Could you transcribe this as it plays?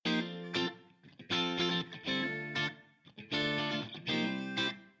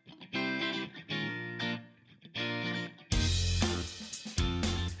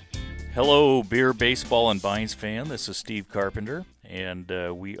Hello, beer, baseball, and Vines fan. This is Steve Carpenter, and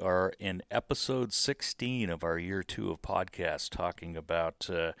we are in episode 16 of our year 2 of podcast, talking about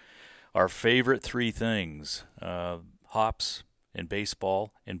our favorite three things, hops and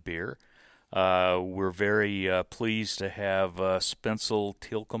baseball and beer. We're very pleased to have Spencel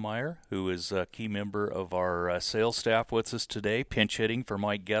Tilkemeyer, who is a key member of our sales staff, with us today, pinch hitting for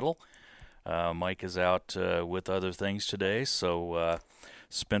Mike Gettle. Mike is out with other things today, so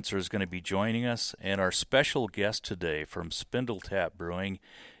Spencer is going to be joining us, and our special guest today from Spindletap Brewing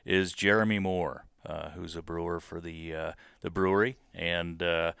is Jeremy Moore, who's a brewer for the brewery, and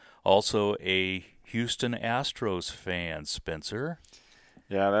also a Houston Astros fan. Spencer?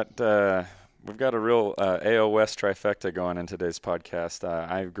 Yeah, that we've got a real AO West trifecta going in today's podcast.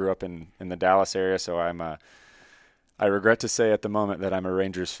 I grew up in the Dallas area, so I regret to say at the moment that I'm a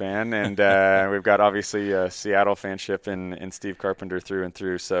Rangers fan, and we've got obviously a Seattle fanship in Steve Carpenter through and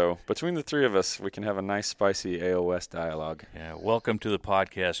through. So between the three of us, we can have a nice, spicy AO West dialogue. Yeah, welcome to the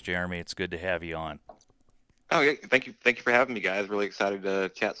podcast, Jeremy. It's good to have you on. Oh, yeah. Thank you for having me, guys. Really excited to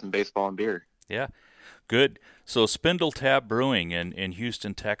chat some baseball and beer. Yeah, good. So Spindletap Brewing in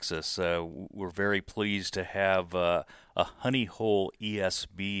Houston, Texas. We're very pleased to have a Honey Hole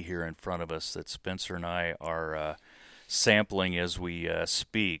ESB here in front of us that Spencer and I are sampling as we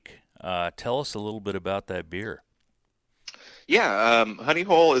speak. Tell us a little bit about that beer. Yeah, Honey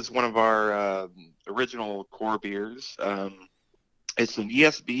Hole is one of our original core beers. It's an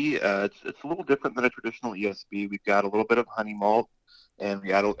ESB. It's a little different than a traditional ESB. We've got a little bit of honey malt, and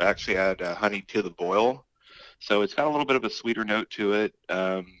we actually add honey to the boil. So it's got a little bit of a sweeter note to it.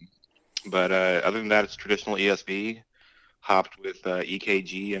 But other than that, it's traditional ESB, hopped with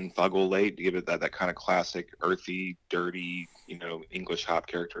EKG and Fuggle late to give it that kind of classic earthy, dirty, English hop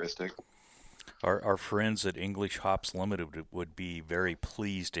characteristic. Our friends at English Hops Limited would be very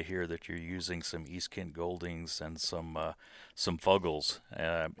pleased to hear that you're using some East Kent Goldings and some Fuggles.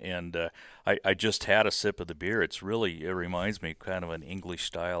 I just had a sip of the beer. It reminds me kind of an English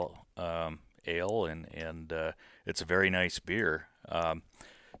style ale, and it's a very nice beer.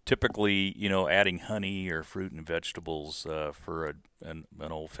 Typically, adding honey or fruit and vegetables for an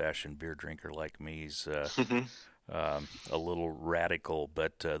old-fashioned beer drinker like me is a little radical,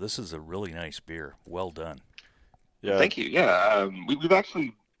 but this is a really nice beer. Well done. Yeah. Thank you. Yeah, we've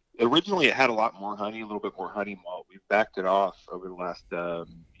actually originally it had a lot more honey, a little bit more honey malt. We've backed it off over the last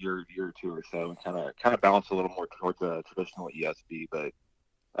year or two or so, and kind of balanced a little more towards the traditional ESB. But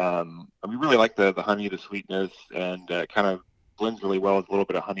we really like the honey, the sweetness, and kind of blends really well with a little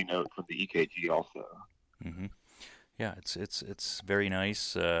bit of honey note from the EKG also. Mm-hmm. Yeah, it's very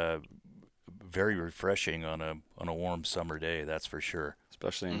nice, very refreshing on a warm summer day. That's for sure,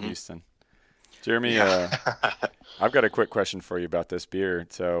 especially in Houston. Jeremy, I've got a quick question for you about this beer.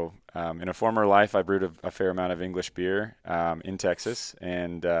 So, in a former life, I brewed a fair amount of English beer in Texas,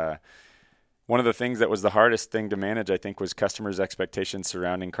 and one of the things that was the hardest thing to manage, I think, was customers' expectations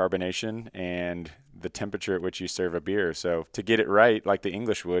surrounding carbonation and the temperature at which you serve a beer. So to get it right, like the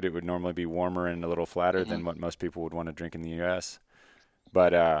English would, it would normally be warmer and a little flatter than what most people would want to drink in the U.S.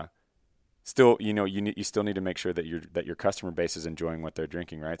 But still, you still need to make sure that your customer base is enjoying what they're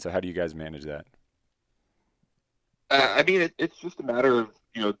drinking, right? So how do you guys manage that? It's just a matter of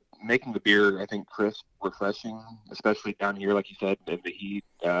making the beer, I think, crisp, refreshing, especially down here, like you said, in the heat.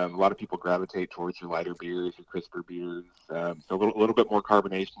 A lot of people gravitate towards your lighter beers, your crisper beers. So a little bit more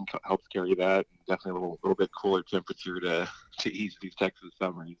carbonation helps carry that, and definitely a little bit cooler temperature to ease these Texas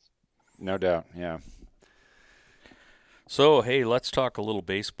summers. No doubt, yeah. So, hey, let's talk a little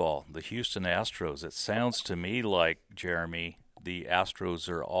baseball. The Houston Astros. It sounds to me like, Jeremy, the Astros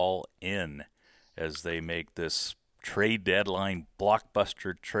are all in as they make this trade deadline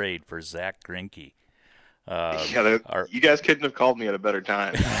blockbuster trade for Zach Greinke. You guys couldn't have called me at a better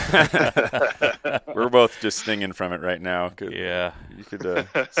time. We're both just stinging from it right now. Yeah. You could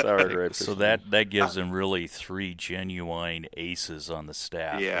sour grapes. So that gives them really three genuine aces on the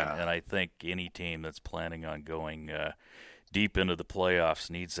staff. Yeah. And I think any team that's planning on going deep into the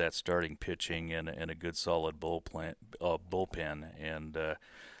playoffs needs that starting pitching and a good solid bullpen. And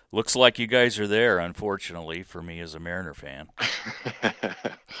looks like you guys are there, unfortunately, for me as a Mariner fan.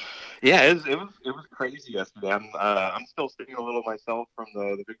 Yeah, it was crazy yesterday. I'm still sitting a little myself from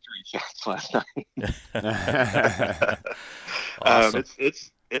the victory shots last night. Awesome.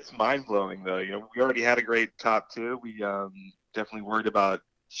 It's mind blowing though. We already had a great top two. We definitely worried about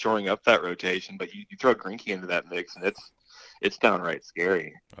shoring up that rotation, but you throw Greinke into that mix, and it's downright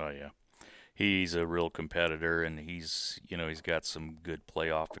scary. Oh yeah. he's a real competitor, and he's got some good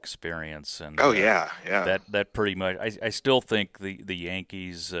playoff experience. And Oh yeah, yeah. that pretty much. I still think the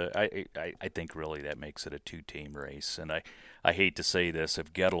Yankees. I think really that makes it a two-team race. And I hate to say this,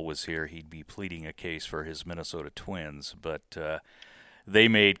 if Gettle was here, he'd be pleading a case for his Minnesota Twins, but they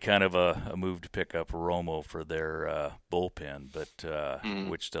made kind of a move to pick up Romo for their bullpen, but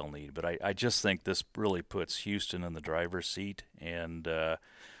which they'll need. But I just think this really puts Houston in the driver's seat, and the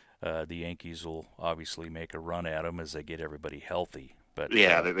Yankees will obviously make a run at them as they get everybody healthy. But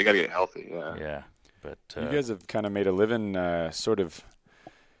yeah, they got to get healthy. Yeah. Yeah. But you guys have kind of made a living sort of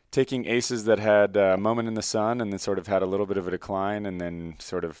taking aces that had a moment in the sun and then sort of had a little bit of a decline, and then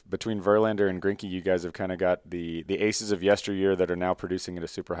sort of between Verlander and Greinke, you guys have kind of got the aces of yesteryear that are now producing at a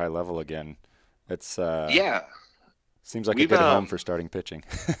super high level again. It's yeah. Seems like a good home for starting pitching.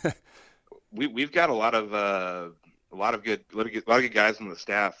 We've got a lot of good guys on the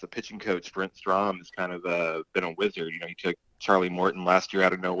staff. The pitching coach Brent Strom has kind of been a wizard. He took Charlie Morton last year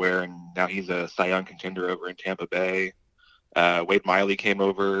out of nowhere, and now he's a Cy Young contender over in Tampa Bay. Wade Miley came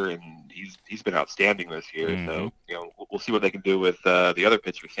over, and he's been outstanding this year. Mm-hmm. So we'll see what they can do with the other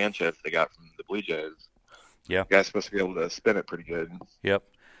pitcher Sanchez they got from the Blue Jays. Yeah, the guy's supposed to be able to spin it pretty good. Yep.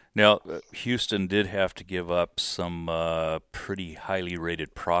 Now Houston did have to give up some pretty highly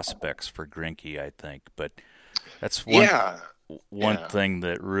rated prospects for Greinke, I think, but that's one thing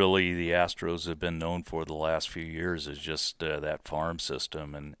that really the Astros have been known for the last few years is just that farm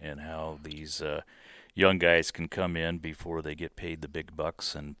system and how these young guys can come in before they get paid the big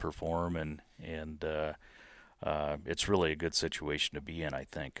bucks and perform, and it's really a good situation to be in, I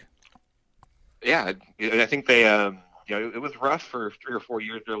think. Yeah, I think they, it was rough for 3 or 4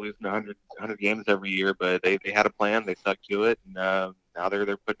 years. They're losing 100 games every year, but they had a plan. They stuck to it, and now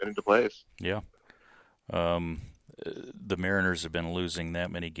they're putting it into place. Yeah. The Mariners have been losing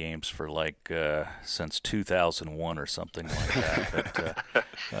that many games for since 2001 or something like that.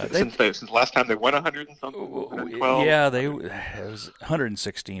 But, since last time they won 100 and something. 112. Yeah, it was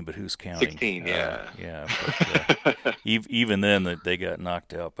 116, but who's counting? 16, yeah. But, even then, they got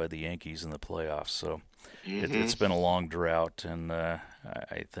knocked out by the Yankees in the playoffs. So it's been a long drought, and I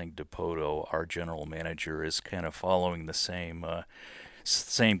think Dipoto, our general manager, is kind of following the same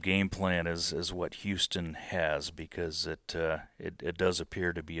game plan as what Houston has, because it does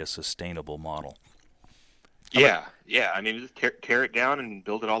appear to be a sustainable model. Yeah. I mean, just tear it down and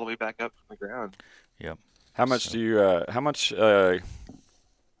build it all the way back up from the ground. Yep. How much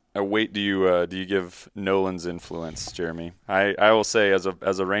weight do you give Nolan's influence, Jeremy? I will say, as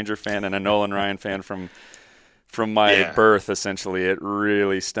a Ranger fan and a Nolan Ryan fan from my birth, essentially, it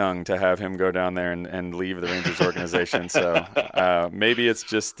really stung to have him go down there and leave the Rangers organization. So maybe it's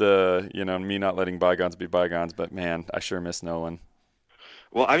just me not letting bygones be bygones, but man, I sure miss Nolan.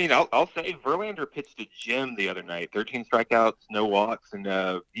 Well, I mean, I'll say Verlander pitched a gem the other night, 13 strikeouts, no walks, and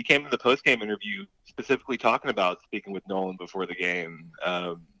he came in the post-game interview specifically talking about speaking with Nolan before the game.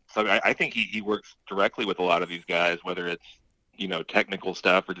 So I think he works directly with a lot of these guys, whether it's technical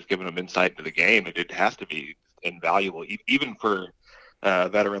stuff or just giving them insight into the game. It has to be invaluable, even for a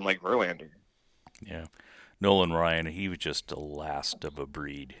veteran like Verlander. Yeah. Nolan Ryan, he was just the last of a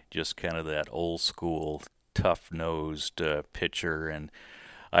breed, just kind of that old school, tough-nosed pitcher, and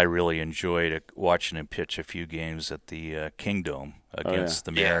I really enjoyed watching him pitch a few games at the Kingdom against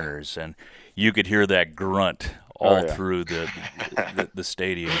the Mariners, and you could hear that grunt all through the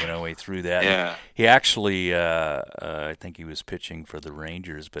stadium. He threw that. Yeah. He actually, I think he was pitching for the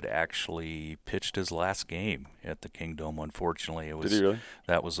Rangers, but actually pitched his last game at the Kingdom. Unfortunately, Did he really?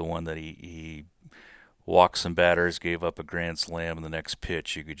 That was the one that he walked some batters, gave up a grand slam, and the next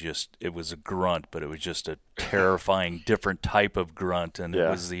pitch it was a grunt, but it was just a terrifying different type of grunt, and it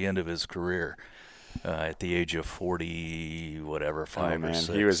was the end of his career. At the age of 40, whatever, 5 or 6.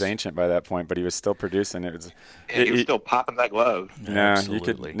 He was ancient by that point, but he was still producing. He was still popping that glove. No, you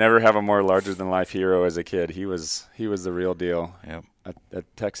could never have a more larger-than-life hero as a kid. He was the real deal. Yep. A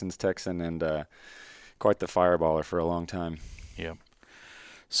Texans Texan, and quite the fireballer for a long time. Yep.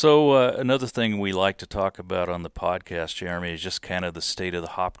 So another thing we like to talk about on the podcast, Jeremy, is just kind of the state of the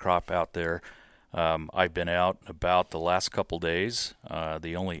hop crop out there. I've been out about the last couple days.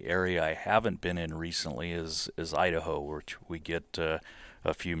 The only area I haven't been in recently is Idaho, where we get a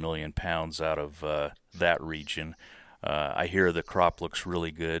few million pounds out of that region. I hear the crop looks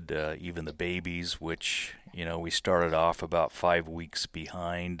really good, even the babies, which, we started off about 5 weeks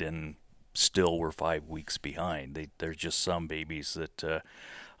behind, and still we're 5 weeks behind. There's just some babies that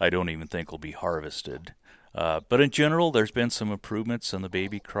I don't even think will be harvested. But in general, there's been some improvements in the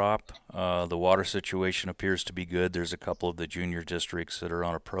baby crop. The water situation appears to be good. There's a couple of the junior districts that are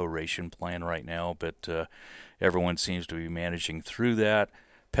on a proration plan right now, but everyone seems to be managing through that.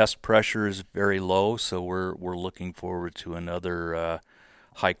 Pest pressure is very low, so we're looking forward to another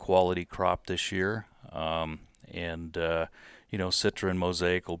high-quality crop this year. Citra and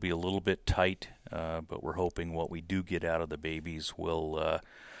Mosaic will be a little bit tight, but we're hoping what we do get out of the babies will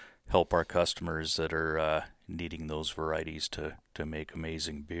help our customers that are needing those varieties to make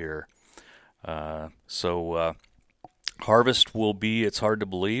amazing beer. Harvest will be, it's hard to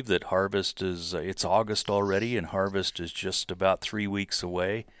believe that harvest is, it's August already, and harvest is just about 3 weeks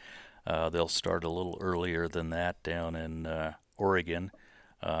away. They'll start a little earlier than that down in Oregon.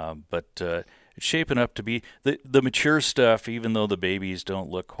 But it's shaping up to be, the mature stuff, even though the babies don't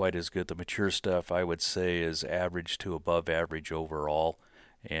look quite as good, the mature stuff I would say is average to above average overall.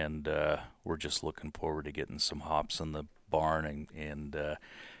 And we're just looking forward to getting some hops in the barn and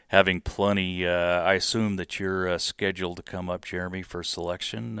having plenty. I assume that you're scheduled to come up, Jeremy, for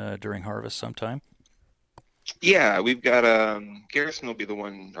selection during harvest sometime? Yeah, we've got Garrison will be the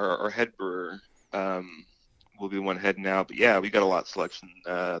one, our head brewer will be the one heading out. But yeah, we got a lot of selection,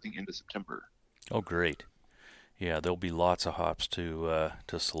 I think, into September. Oh, great. Yeah, there'll be lots of hops to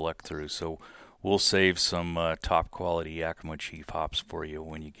select through. So we'll save some top quality Yakima Chief hops for you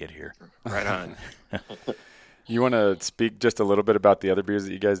when you get here. Right on. You want to speak just a little bit about the other beers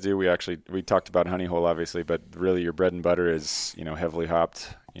that you guys do? We talked about Honey Hole, obviously, but really your bread and butter is, heavily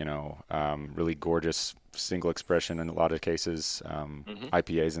hopped, really gorgeous single expression in a lot of cases,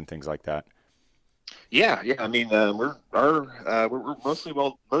 IPAs and things like that. Yeah. I mean, we're mostly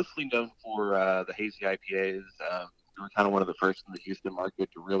known for the hazy IPAs. We were kind of one of the first in the Houston market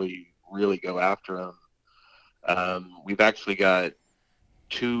to really go after them. We've actually got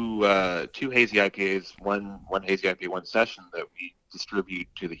two hazy IPAs, one hazy IPA, one session that we distribute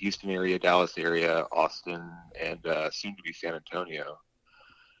to the Houston area, Dallas area, Austin, and soon to be San Antonio.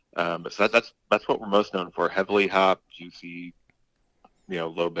 So that's what we're most known for: heavily hopped, juicy,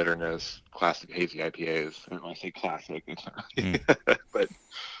 low bitterness, classic hazy IPAs. And when I say classic, it's not, but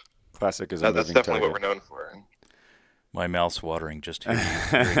classic is that's definitely what we're known for. My mouth's watering just hearing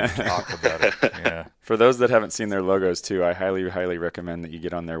you talk about it. Yeah. For those that haven't seen their logos too, I highly, highly recommend that you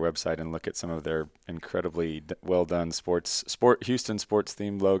get on their website and look at some of their incredibly well done Houston sports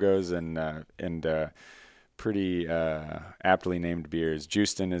themed logos and pretty aptly named beers.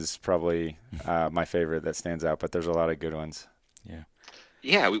 Houston is probably my favorite that stands out, but there's a lot of good ones. Yeah.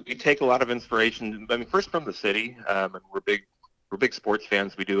 Yeah, we take a lot of inspiration. I mean, first from the city, and we're big sports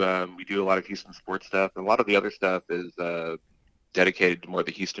fans. We do a lot of Houston sports stuff, and a lot of the other stuff is dedicated to more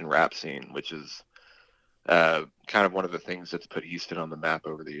the Houston rap scene, which is kind of one of the things that's put Houston on the map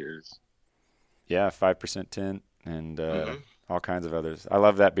over the years. Yeah, 5% tint and all kinds of others. I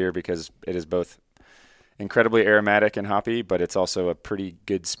love that beer because it is both incredibly aromatic and hoppy, but it's also a pretty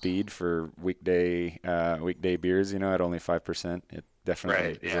good speed for weekday beers. At only 5%, it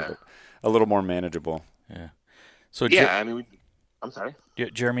definitely is a little more manageable. Yeah. So I'm sorry.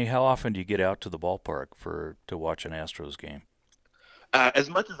 Jeremy, how often do you get out to the ballpark to watch an Astros game? As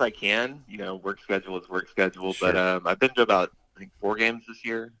much as I can. Work schedule is work schedule. Sure. But I've been to about, I think, 4 games this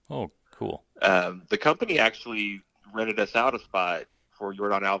year. Oh, cool. The company actually rented us out a spot for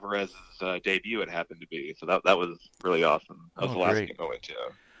Yordan Alvarez's debut. It happened to be, so that was really awesome. That was the last game I went to.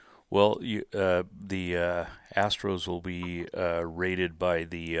 Well, the Astros will be rated by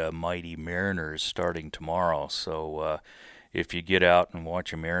the mighty Mariners starting tomorrow. So if you get out and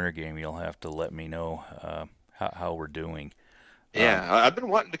watch a Mariner game, you'll have to let me know how we're doing. Yeah, I've been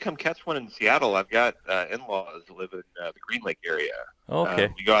wanting to come catch one in Seattle. I've got in-laws who live in the Green Lake area. Okay.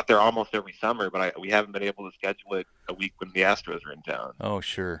 We go out there almost every summer, but we haven't been able to schedule it a week when the Astros are in town. Oh,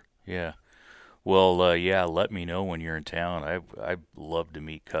 sure. Yeah. Well, let me know when you're in town. I'd love to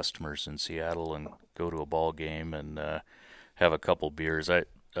meet customers in Seattle and go to a ball game and have a couple beers. I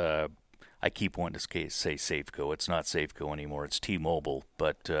keep wanting to say Safeco. It's not Safeco anymore. It's T-Mobile.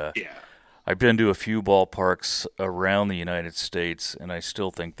 But yeah. I've been to a few ballparks around the United States, and I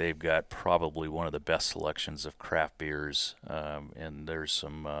still think they've got probably one of the best selections of craft beers. And there's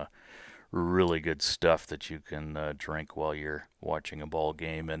some really good stuff that you can drink while you're watching a ball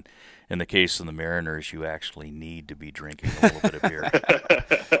game. And in the case of the Mariners, you actually need to be drinking a little bit of beer.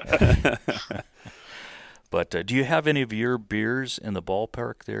 But do you have any of your beers in the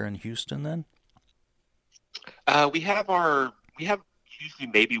ballpark there in Houston then? We have usually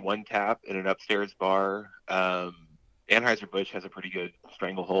maybe one tap in an upstairs bar. Anheuser-Busch has a pretty good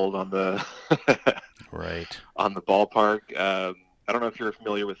stranglehold on the right on the ballpark. I don't know if you're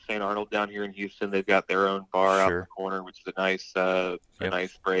familiar with St. Arnold down here in Houston. They've got their own bar out in the corner, which is a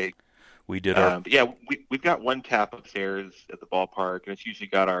nice break. We did our. But yeah, we've got one tap upstairs at the ballpark, and it's usually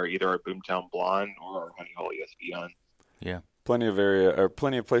got either our Boomtown Blonde or our Honey Hole ESB on. Yeah.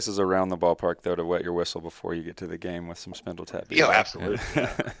 Plenty of places around the ballpark though to wet your whistle before you get to the game with some Spindle Tap. Yeah, absolutely.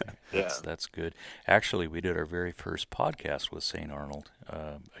 Yeah. That's good. Actually, we did our very first podcast with St. Arnold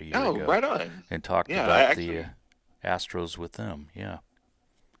a year ago. Oh, right on. And talked about the Astros with them. Yeah.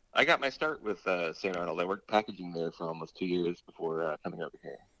 I got my start with St. Arnold. I worked packaging there for almost 2 years before coming over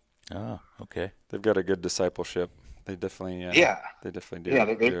here. Oh, okay. They've got a good discipleship. They definitely do. Yeah, they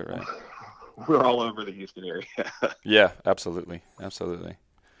do it right. We're all over the Houston area. Yeah, absolutely.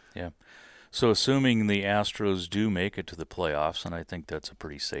 Yeah. So assuming the Astros do make it to the playoffs, and I think that's a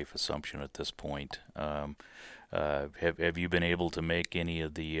pretty safe assumption at this point, have you been able to make any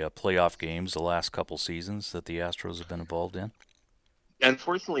of the playoff games the last couple seasons that the Astros have been involved in?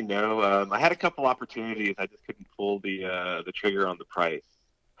 Unfortunately, no. I had a couple opportunities. I just couldn't pull the trigger on the price.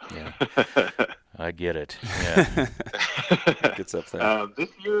 Yeah, I get it. Yeah. Gets up there. This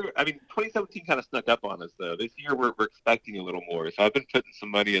year, 2017 kind of snuck up on us, though. This year, we're expecting a little more. So I've been putting some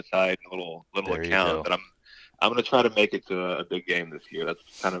money aside in a little account, but I'm going to try to make it to a big game this year.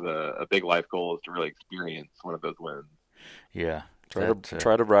 That's kind of a big life goal, is to really experience one of those wins. Yeah.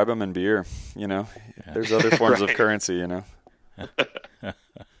 Try to bribe them in beer. There's other forms of currency.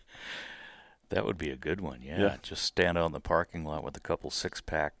 That would be a good one, yeah. Just stand out in the parking lot with a couple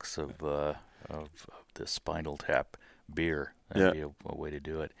 6-packs of the Spindle Tap beer. That'd be a way to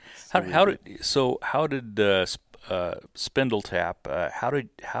do it. How did Spindle Tap? How did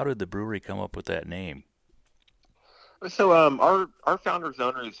the brewery come up with that name? So our founders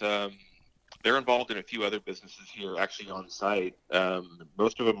owners, they're involved in a few other businesses here, actually on site.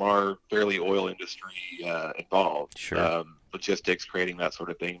 Most of them are fairly oil industry involved. Sure. Logistics, creating that sort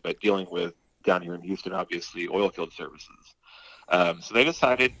of thing, but dealing with down here in Houston, obviously, oil field services. So they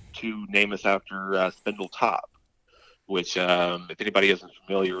decided to name us after Spindle Top, which, if anybody isn't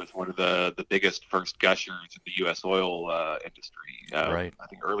familiar, was one of the biggest first gushers in the U.S. oil industry. Right. I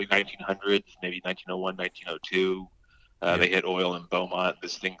think early 1900s, maybe 1901, 1902. They hit oil in Beaumont.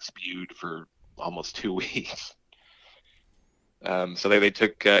 This thing spewed for almost 2 weeks. So they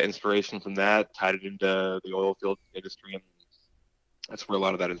took inspiration from that, tied it into the oil field industry, and that's where a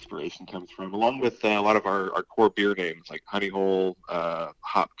lot of that inspiration comes from, along with a lot of our core beer names, like Honey Hole,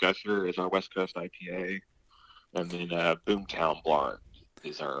 Hop Gusher is our West Coast IPA, and then Boomtown Blonde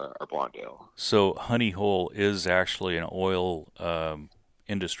is our blonde ale. So Honey Hole is actually an oil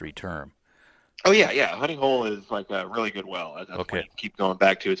industry term. Oh, yeah. Honey Hole is like a really good well. That's what you keep going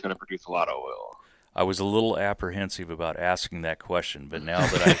back to. It's going to produce a lot of oil. I was a little apprehensive about asking that question, but now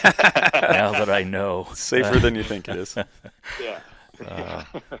that I know, safer than you think it is. Yeah.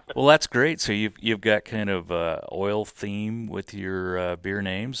 Well, that's great. So you've got kind of oil theme with your beer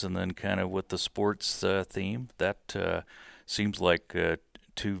names, and then kind of with the sports theme. That seems like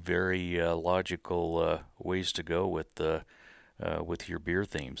two very logical ways to go with your beer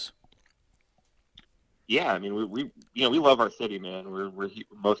themes. Yeah, we love our city, man. We're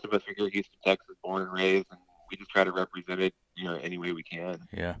most of us are here, Houston, Texas, born and raised, and we just try to represent it, any way we can.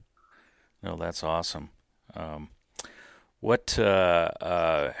 Yeah. No, that's awesome.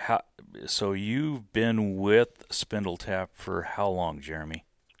 So you've been with Spindle Tap for how long, Jeremy?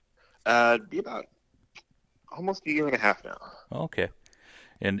 Be about almost a year and a half now. Okay.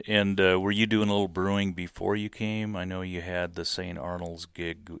 And were you doing a little brewing before you came? I know you had the St. Arnold's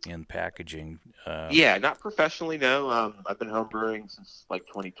gig in packaging. Yeah, not professionally, no. I've been home brewing since like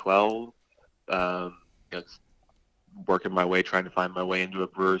 2012. Working my way, trying to find my way into a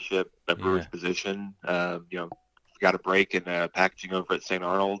brewer's position. Got a break in packaging over at St.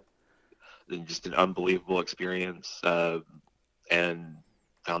 Arnold, and just an unbelievable experience, and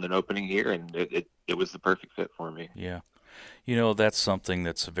found an opening here, and it was the perfect fit for me. Yeah. That's something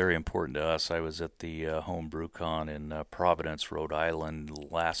that's very important to us. I was at the Home Brew Con in Providence, Rhode Island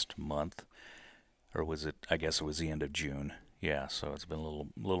last month, or was it? I guess it was the end of June. Yeah, so it's been a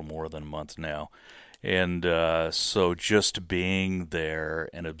little more than a month now. And so just being there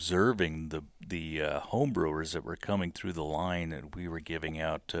and observing the home brewers that were coming through the line, and we were giving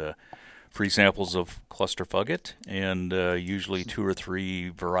out free samples of Clusterfugget, and usually 2 or 3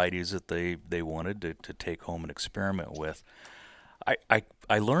 varieties that they wanted to take home and experiment with.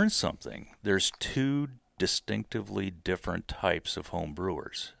 I learned something. There's 2 distinctively different types of home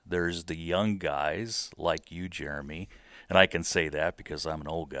brewers. There's the young guys like you, Jeremy, and I can say that because I'm an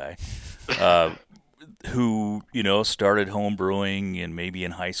old guy, who started home brewing and maybe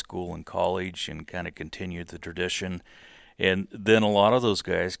in high school and college and kind of continued the tradition. And then a lot of those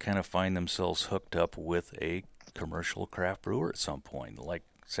guys kind of find themselves hooked up with a commercial craft brewer at some point,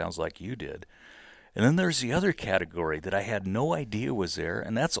 sounds like you did. And then there's the other category that I had no idea was there,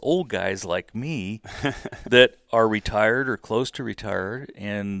 and that's old guys like me that are retired or close to retired,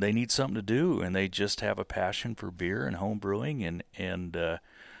 and they need something to do, and they just have a passion for beer and home brewing, and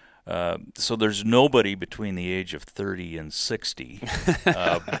so there's nobody between the age of 30 and 60,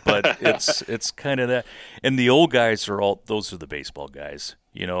 but it's kind of that. And the old guys those are the baseball guys,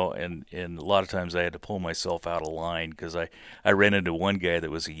 and a lot of times I had to pull myself out of line because I ran into one guy that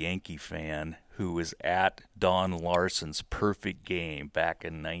was a Yankee fan who was at Don Larson's perfect game back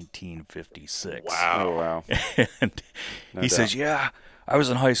in 1956. Wow. Oh, wow. And he says, yeah, I was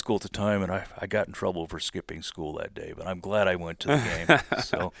in high school at the time, and I got in trouble for skipping school that day, but I'm glad I went to the game.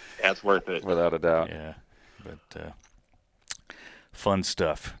 So That's worth it. Without a doubt. yeah, but fun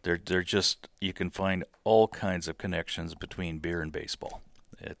stuff. They're just, you can find all kinds of connections between beer and baseball.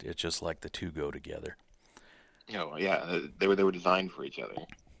 It's just like the two go together. Yeah, they were designed for each other.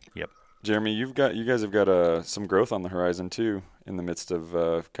 Yep. Jeremy, you guys have got some growth on the horizon too, in the midst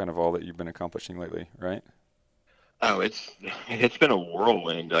of kind of all that you've been accomplishing lately, right? Oh, it's been a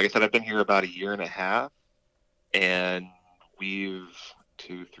whirlwind. Like I said, I've been here about a year and a half, and we've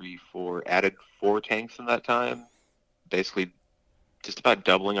added 4 tanks in that time. Basically, just about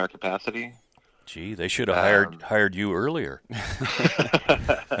doubling our capacity. Gee, they should have hired you earlier.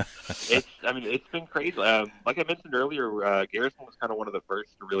 It's been crazy. Like I mentioned earlier, Garrison was kind of one of the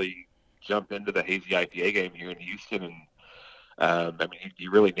first to really jump into the hazy IPA game here in Houston, and he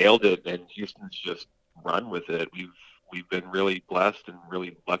really nailed it. And Houston's just run with it. We've been really blessed and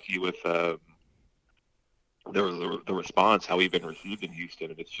really lucky with the response, how we've been received in Houston,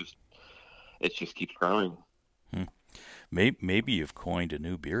 and it just keeps growing. Maybe you've coined a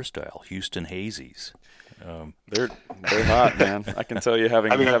new beer style, Houston Hazies. They're hot, man. I can tell you,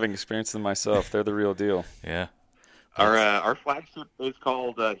 having experienced them myself, they're the real deal. Yeah. Our flagship is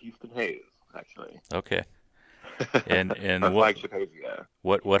called Houston Haze, actually. Okay. And our flagship haze, yeah.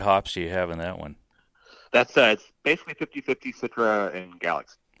 What hops do you have in that one? That's it's basically 50-50 Citra and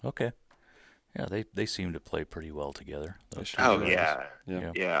Galaxy. Okay. Yeah, they seem to play pretty well together. Oh yeah.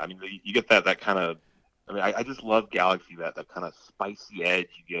 I mean, you get that kind of. I mean, I just love Galaxy. That kind of spicy edge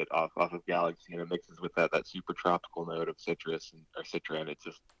you get off of Galaxy, and it mixes with that super tropical note of citrus or Citra, and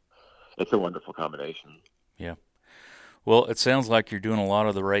it's a wonderful combination. Yeah. Well, it sounds like you're doing a lot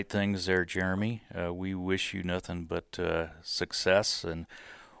of the right things there, Jeremy. We wish you nothing but success, and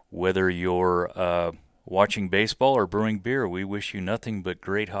whether you're watching baseball or brewing beer, we wish you nothing but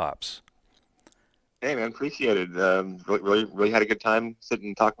great hops. Hey, man, appreciate it. Really had a good time sitting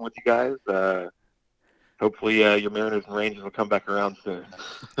and talking with you guys. Hopefully your Mariners and Rangers will come back around soon.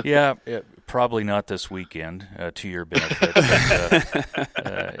 Yeah, probably not this weekend, to your benefit.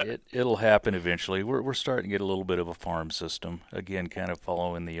 But, it'll happen eventually. We're starting to get a little bit of a farm system. Again, kind of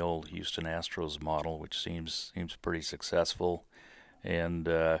following the old Houston Astros model, which seems pretty successful. And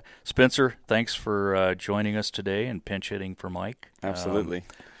Spencer, thanks for joining us today and pinch hitting for Mike. Absolutely.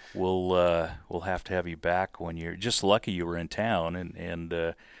 We'll have to have you back when you're just lucky you were in town,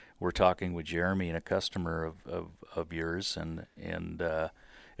 and we're talking with Jeremy and a customer of yours, and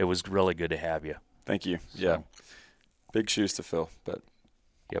it was really good to have you. Thank you. So, yeah, big shoes to fill, but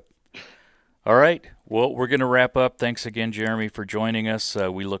yep. All right. Well, we're going to wrap up. Thanks again, Jeremy, for joining us.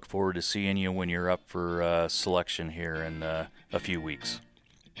 We look forward to seeing you when you're up for selection here in a few weeks.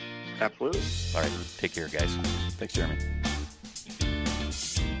 Absolutely. All right. Take care, guys. Thanks, Jeremy.